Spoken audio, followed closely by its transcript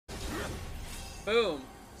Boom.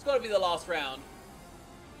 It's got to be the last round.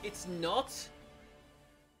 It's not?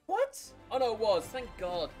 What? Oh no, it was. Thank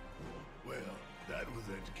God. Well, that was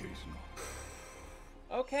educational.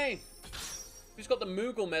 Okay. Who's got the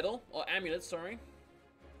Moogle medal? Or amulet, sorry.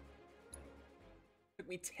 Took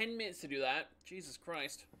me 10 minutes to do that. Jesus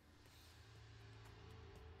Christ.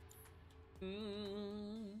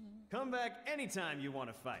 Come back anytime you want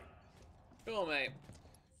to fight. Cool, mate.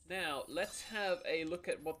 Now, let's have a look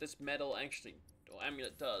at what this medal actually, or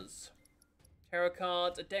amulet does. Tarot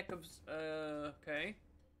cards, a deck of, okay.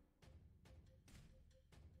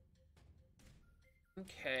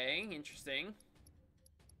 Okay, interesting.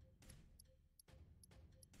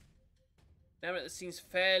 Now that seems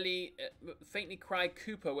fairly, faintly cry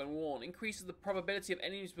Cooper when worn. Increases the probability of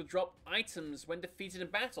enemies will drop items when defeated in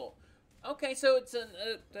battle. Okay, so it's an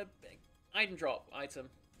item drop item.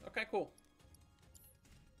 Okay, cool.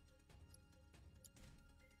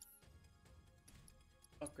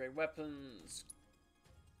 Upgrade weapons.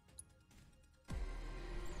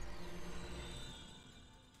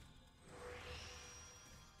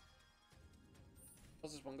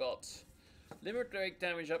 What's this one got? Limit break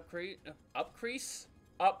damage upcrease?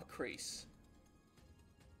 Upcrease.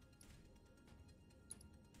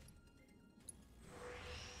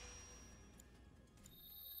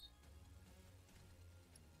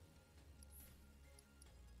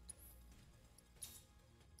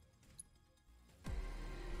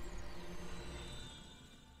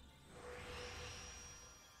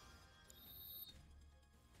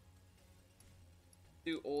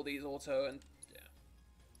 Do all these auto and yeah.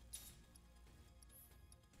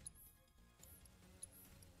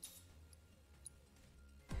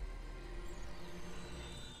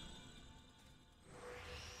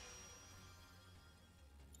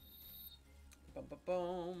 Bum, bum,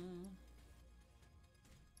 bum.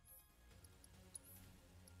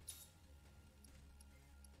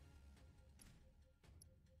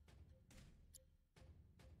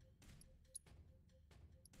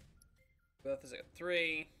 Birth is at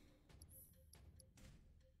 3.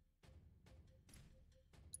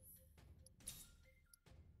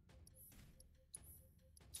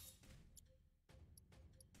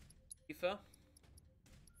 Tifa.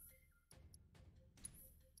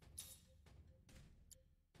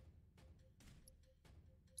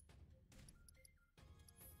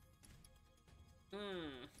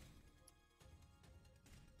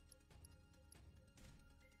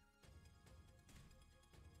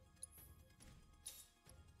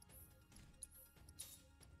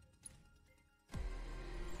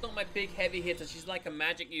 Not my big heavy hitter. She's like a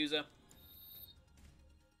magic user.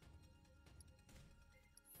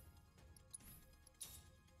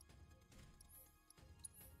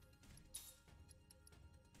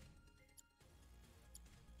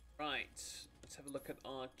 Right. Let's have a look at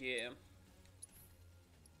our gear.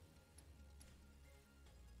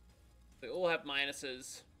 They all have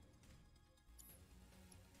minuses.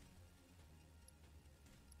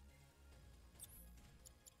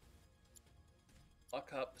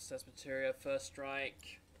 Lock up, assess materia, first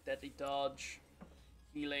strike, deadly dodge,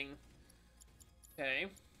 healing. Okay.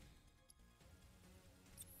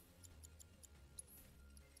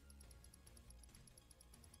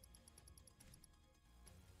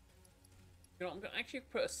 You know, I'm gonna actually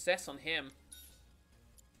put assess on him.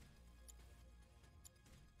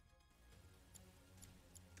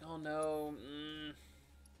 Oh no.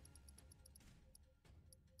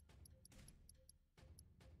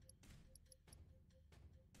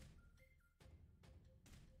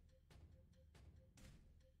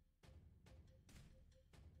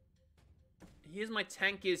 He is my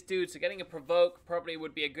tankiest dude, so getting a provoke probably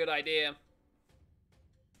would be a good idea.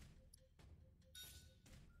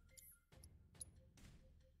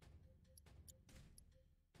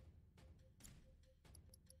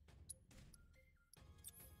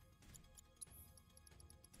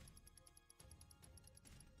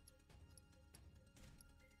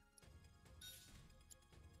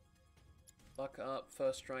 Lock up,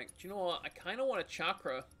 first strike. Do you know what? I kind of want a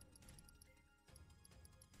chakra.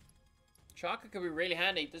 Chakra could be really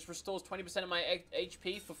handy. This restores 20% of my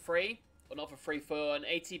HP for free. Or not for free, for an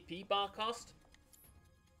ATP bar cost.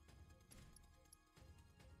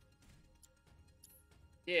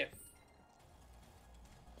 Yeah.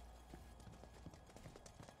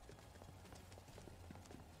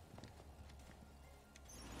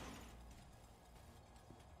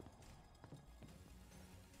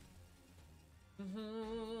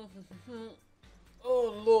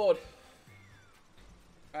 Oh, Lord.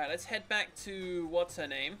 Alright, let's head back to, what's her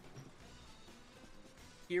name?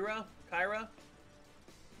 Kyra?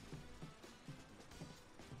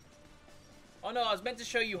 Oh no, I was meant to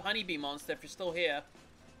show you Honeybee Monster if you're still here.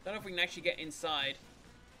 Don't know if we can actually get inside.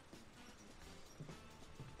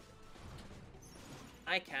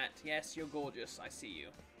 Hi, Cat. Yes, you're gorgeous. I see you.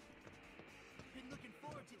 Been looking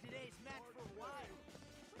forward to today's match for a while.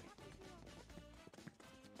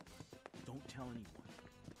 Don't tell anyone.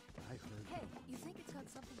 I heard. Hey, you think it's got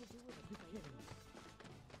something to do with it?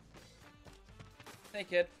 Hey,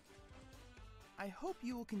 kid. I hope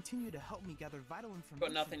you will continue to help me gather vital information.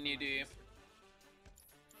 Got nothing new, do you?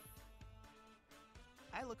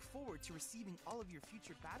 I look forward to receiving all of your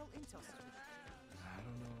future battle intel. I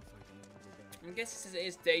don't know if I can ever go back. I guess since it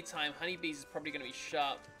is daytime, Honeybees is probably going to be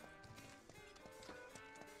shut.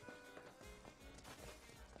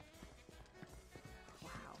 Wow.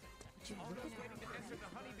 Would you look at that?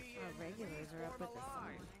 Our regulars are up with the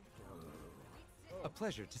sun. A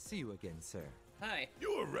pleasure to see you again, sir. Hi.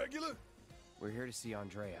 You a regular? We're here to see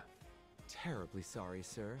Andrea. Terribly sorry,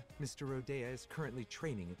 sir. Mr. Rodea is currently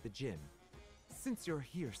training at the gym. Since you're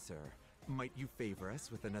here, sir, might you favor us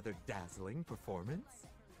with another dazzling performance?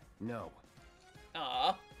 No.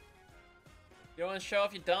 Aw. You want to show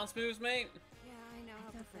off your dance moves, mate? Yeah, I know.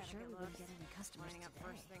 I thought for sure we wouldn't get any customers Lining up today.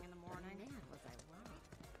 first thing in the morning. Man, was I wrong.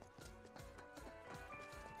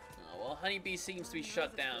 Oh, well, Honeybee seems to be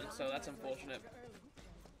shut down, so that's unfortunate.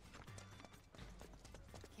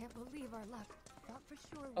 Can't believe our luck. Thought for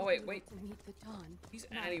sure Oh, we'd wait, be able to meet the dawn. These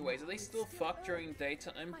Not alleyways, are they now. still fucked during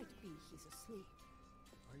daytime? Might be he's asleep.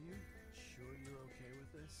 Are you sure you're okay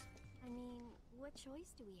with this? I mean, what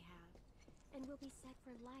choice do we have? And we'll be set for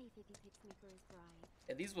life if he picks me for his bride.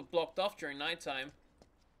 Yeah, these were blocked off during nighttime.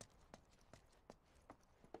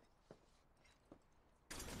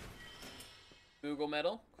 Google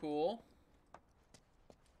medal, cool.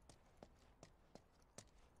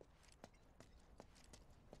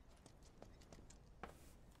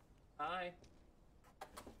 Hi.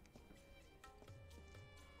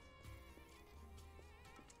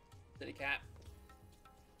 City cat.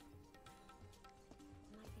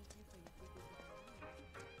 Might be different if we do it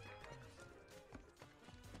alone.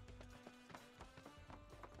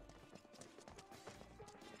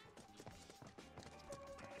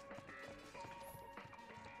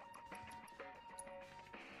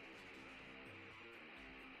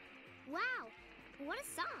 Wow, what a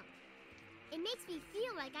song! It makes me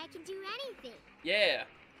feel like I can do anything. Yeah.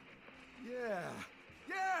 Yeah,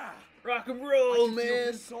 yeah. Rock and I roll, can feel man.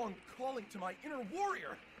 this song calling to my inner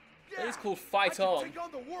warrior. That is Yeah, called Fight I can On. take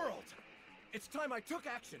on the world. It's time I took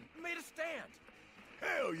action, made a stand.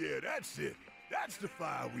 Hell yeah, that's it. That's the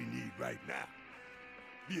fire we need right now.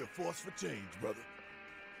 Be a force for change, brother.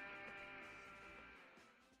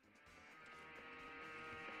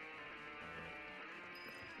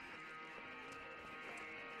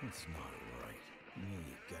 It's not right. Me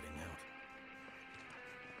getting out.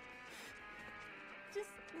 Just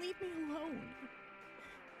leave me alone.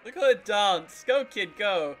 Look at her dance. Go, kid,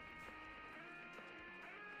 go.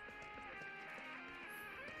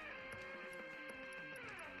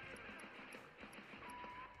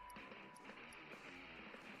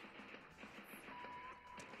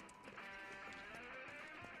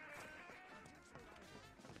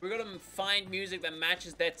 We gotta find music that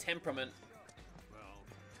matches their temperament.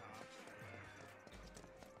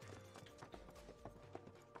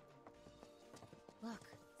 Look,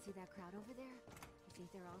 see that crowd over there? You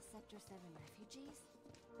think they're all Sector 7 refugees?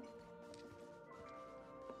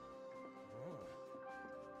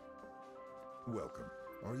 Welcome.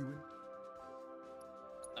 Are you in?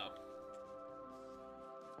 Oh.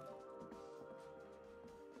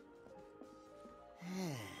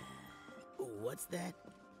 What's that?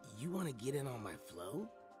 You want to get in on my flow?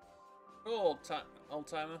 Cool, old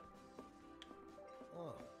timer.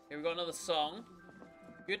 Oh. Here we got another song.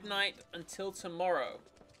 Good night until tomorrow.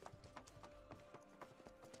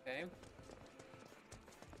 Okay.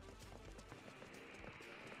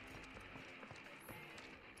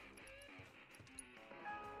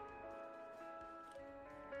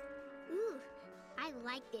 Ooh, I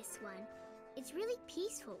like this one. It's really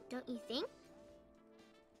peaceful, don't you think?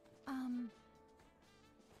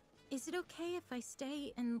 Is it okay if I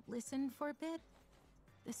stay and listen for a bit?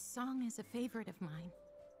 This song is a favorite of mine.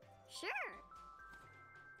 Sure.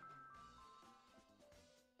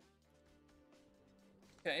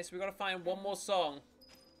 Okay, so we gotta find one more song.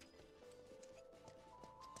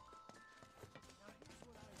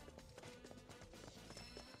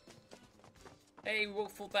 Hey, we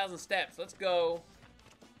walked 4,000 steps. Let's go.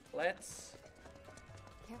 Let's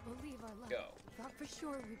Can't believe our luck. go. Thought for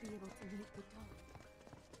sure we'd be able to meet the dawn.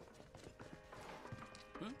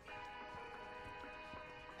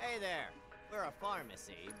 Hey there. We're a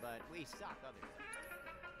pharmacy, but we stock other things.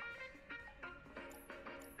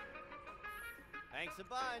 Thanks a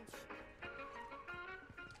bunch.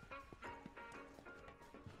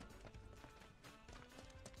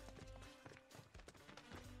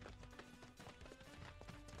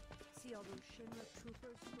 See all those Shinra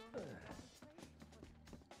troopers storming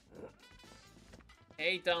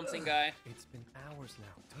Hey, dancing guy. It's been hours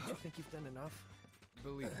now. Don't you think you've done enough?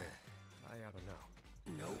 Believe me, I ought to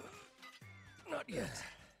know. No, not yet.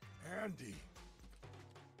 Andy.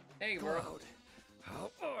 Hey, bro. Cloud,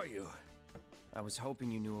 how are you? I was hoping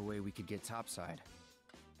you knew a way we could get topside.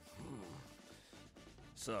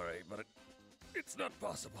 Sorry, but it's not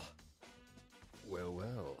possible. Well,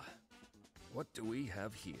 well. What do we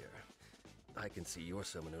have here? I can see you're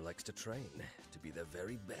someone who likes to train, to be the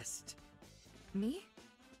very best. Me?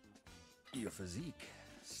 Your physique,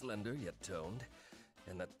 slender yet toned,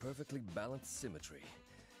 and that perfectly balanced symmetry.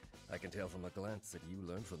 I can tell from a glance that you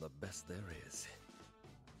learned from the best there is.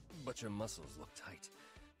 But your muscles look tight,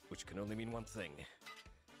 which can only mean one thing.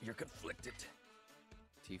 You're conflicted.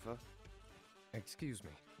 Tifa? Excuse me.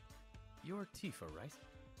 You're Tifa, right?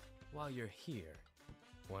 While you're here,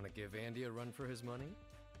 want to give Andy a run for his money?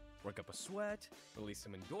 Work up a sweat, release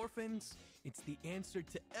some endorphins. It's the answer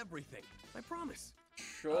to everything. I promise.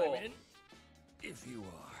 Sure. I'm in, if you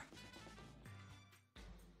are.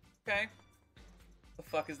 Okay. The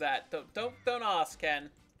fuck is that? Don't ask, Ken.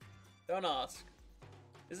 Don't ask.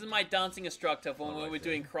 This is my dancing instructor for when All right, we're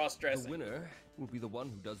doing then. cross-dressing. The winner will be the one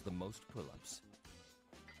who does the most pull-ups.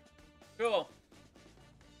 Cool.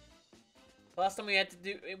 Last time we had to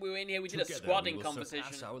do, we were in here, we did a Together, squatting we will competition.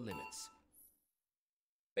 surpass our limits.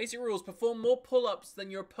 Basic rules: perform more pull-ups than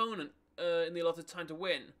your opponent in the allotted time to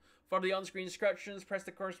win. Follow the on-screen instructions. Press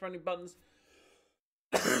the corresponding buttons.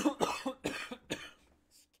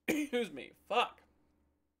 Excuse me. Fuck.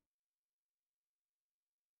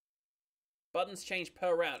 Buttons change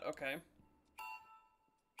per round. Okay.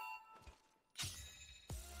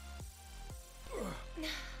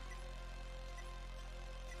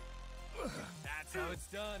 That's how it's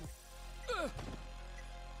done.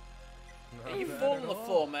 Hey, you fall on the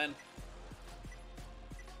floor, man.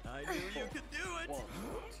 I knew you could do it. 1,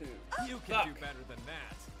 2. You can Fuck. do better than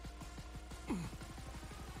that.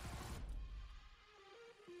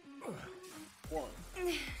 1,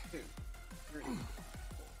 2, 3.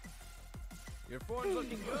 Your form's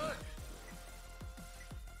looking good.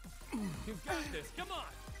 You've got this. Come on.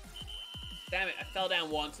 Damn it! I fell down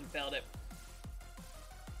once and failed it.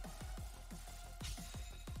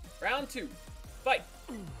 Round 2. Fight.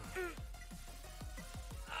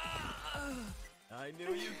 I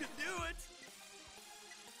knew you could do it.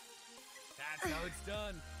 That's how it's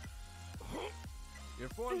done. Your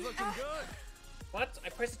form's looking good. What? I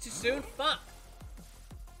pressed it too soon? Fuck.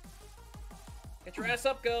 Get your ass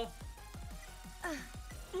up, girl.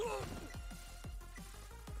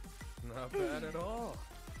 Not bad at all.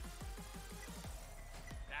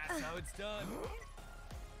 That's how it's done.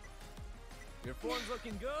 Your form's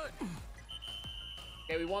looking good.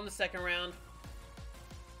 Okay, we won the second round.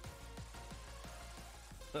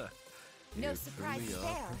 No No surprise there.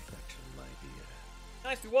 Perfection, my dear.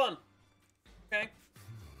 Nice, we won. Okay.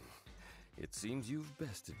 It seems you've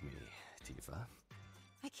bested me, Tifa.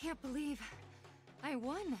 I can't believe I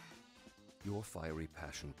won. Your fiery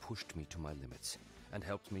passion pushed me to my limits and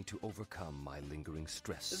helped me to overcome my lingering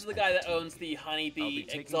stress. This is the guy that and owns the I'll Honeybee be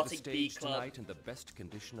taking the Exotic Bee stage Club. tonight in the best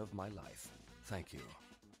condition of my life. Thank you.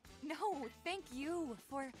 No, thank you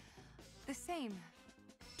for the same.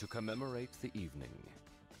 To commemorate the evening,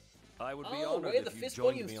 I would be Oh, honored Way of if the you Fist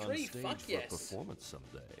joined Volume me 3, on stage fuck for yes. a performance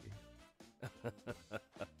someday.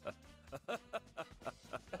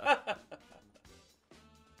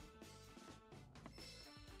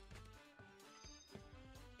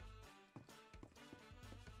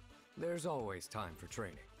 There's always time for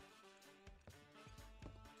training.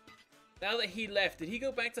 Now that he left, did he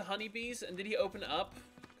go back to Honeybees and did he open it up?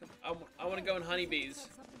 I want to go in Honeybees.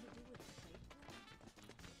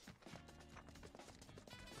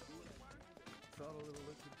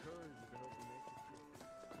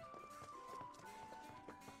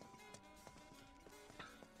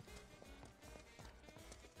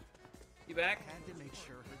 You back? Had to make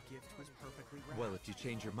sure her gift was perfectly wrapped. Well, if you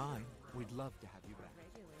change your mind, we'd love to have you back.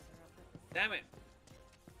 Damn it.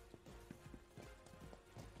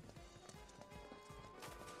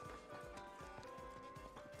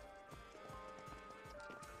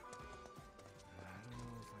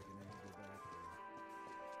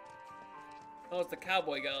 Oh, it's the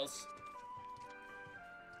cowboy girls.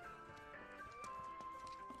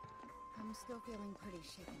 I'm still feeling pretty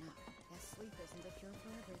shaken up. Guess sleep isn't the cure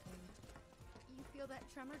for everything. You feel that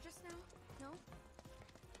tremor just now? No?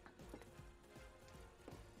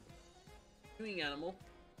 Doing animal.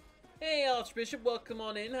 Hey, Archbishop, welcome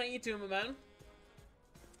on in. How you doing, my man?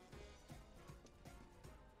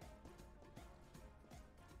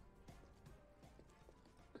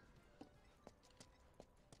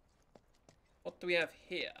 What do we have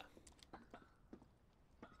here?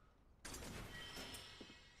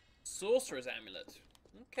 Sorcerer's Amulet.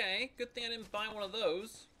 Okay, good thing I didn't buy one of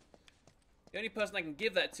those. The only person I can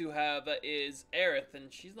give that to, however, is Aerith,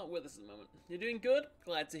 and she's not with us at the moment. You're doing good?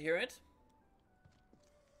 Glad to hear it.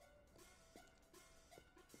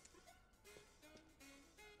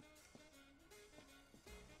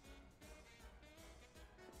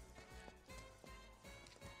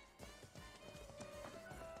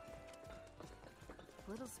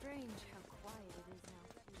 A little strange how quiet it is now,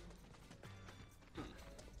 too.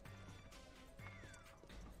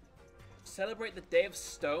 Celebrate the Day of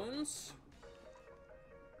Stones?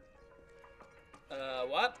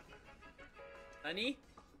 What? Honey?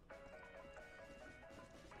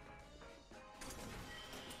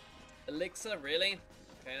 Elixir, really?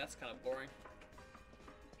 Okay, that's kind of boring.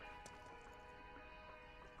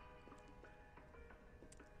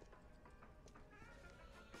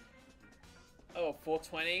 Oh,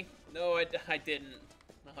 420? No, I didn't.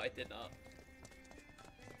 No, I did not.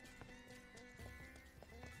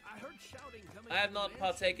 I have not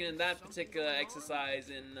partaken in that particular exercise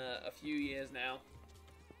in a few years now.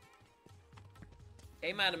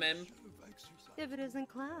 Hey, Madam M. If it isn't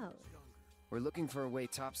Cloud. We're looking for a way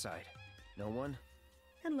topside. No one?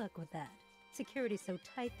 And luck with that. Security's so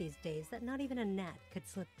tight these days that not even a gnat could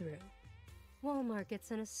slip through. Wall Market's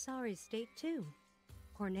in a sorry state, too.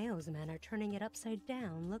 Corneo's men are turning it upside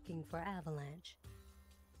down looking for Avalanche.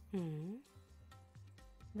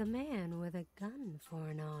 The man with a gun for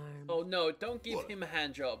an arm. Oh no, don't give him a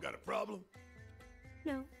hand job. Got a problem?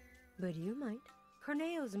 No, but you might.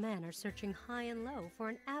 Corneo's men are searching high and low for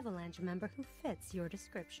an Avalanche member who fits your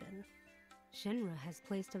description. Shinra has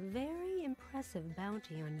placed a very impressive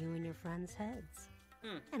bounty on you and your friends' heads.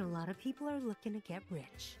 And a lot of people are looking to get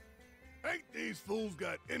rich. Ain't these fools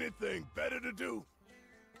got anything better to do?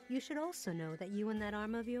 You should also know that you and that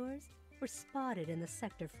arm of yours were spotted in the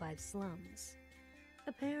Sector 5 slums.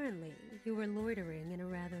 Apparently, you were loitering in a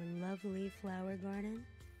rather lovely flower garden.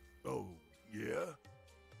 Oh, yeah?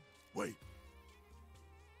 Wait.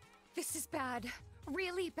 This is bad.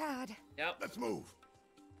 Really bad. Yep. Let's move.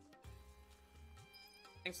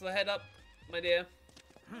 Thanks for the head up, my dear.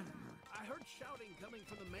 I heard shouting coming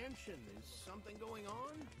from the mansion. Is something going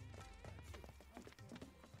on?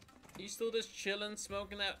 You still just chilling,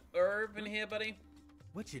 smoking that herb in here, buddy?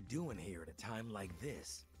 What you doing here at a time like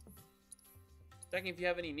this? Checking if you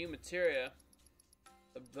have any new materia.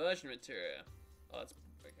 Aversion materia. Oh, that's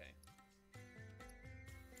okay.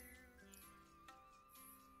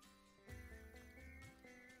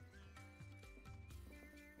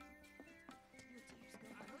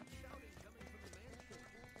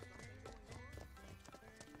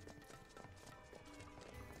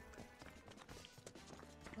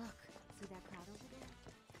 Look, see that crowd over there?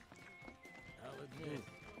 I'll admit,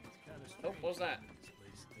 it's kind of strange. Oh, what was that? This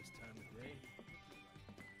place at this time of day.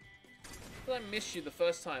 I missed you the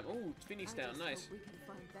first time. Ooh, Phoenix down, nice. We can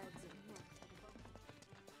find beds and work.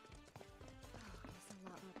 Oh, there's a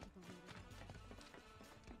lot more people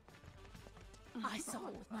needed. I saw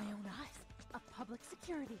it with my own eyes. A public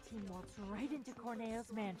security team walks right into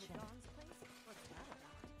Corneo's mansion.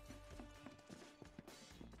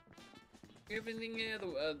 You have anything here?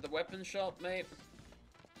 The weapon shop, mate?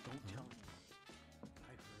 Don't tell me.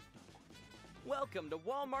 I heard Welcome to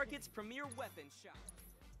Wall Market's premier weapon shop.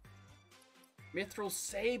 Mithril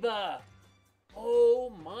Saber! Oh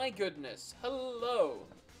my goodness. Hello.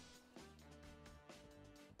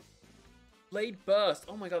 Blade Burst.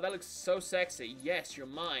 Oh my god, that looks so sexy. Yes, you're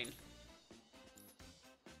mine.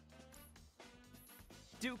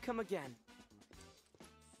 Do come again.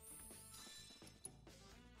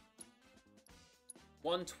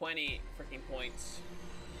 $120 freaking points.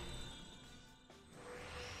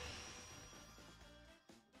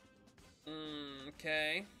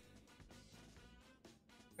 Okay.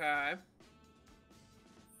 Okay.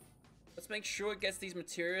 Let's make sure it gets these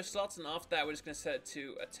materia slots, and after that, we're just gonna set it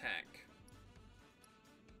to attack.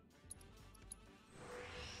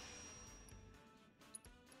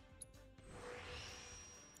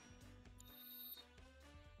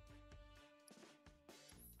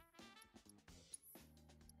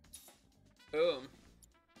 Boom.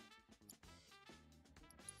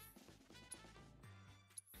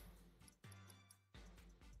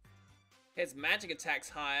 His magic attack's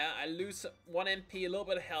higher. I lose 1 MP, a little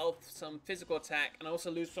bit of health, some physical attack, and I also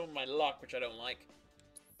lose some of my luck, which I don't like.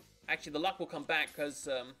 Actually, the luck will come back because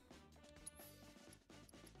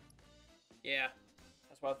Yeah,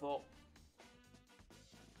 that's what I thought.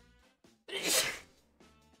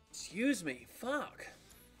 Excuse me, fuck.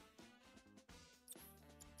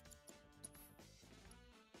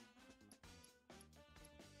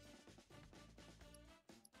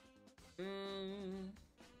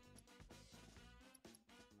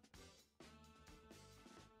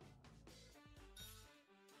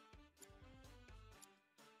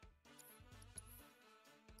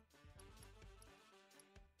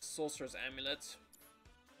 Sorcerer's Amulet.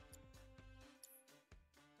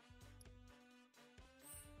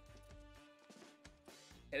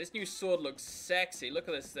 Yeah, this new sword looks sexy. Look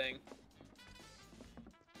at this thing.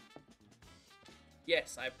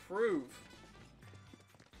 Yes, I approve.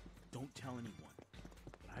 Don't tell anyone,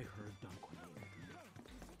 but I heard Don Cornelio.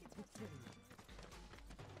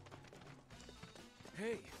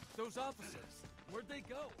 Hey, those officers, where'd they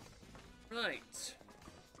go? Right.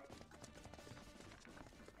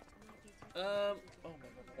 Oh my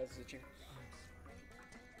god, that's itching.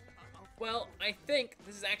 Well, I think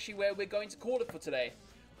this is actually where we're going to call it for today.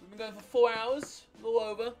 We've been going for 4 hours, a little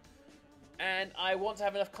over, and I want to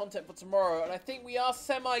have enough content for tomorrow, and I think we are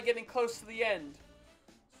semi getting close to the end.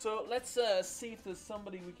 So let's see if there's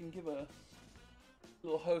somebody we can give a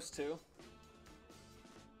little host to.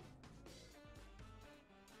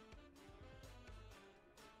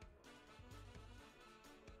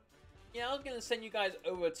 Yeah, I was going to send you guys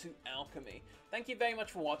over to Alchemy. Thank you very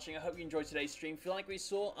much for watching. I hope you enjoyed today's stream. If you like what you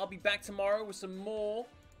saw, I'll be back tomorrow with some more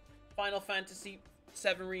Final Fantasy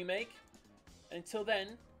VII Remake. And until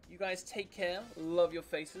then, you guys take care. Love your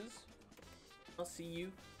faces. I'll see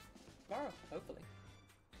you tomorrow, hopefully.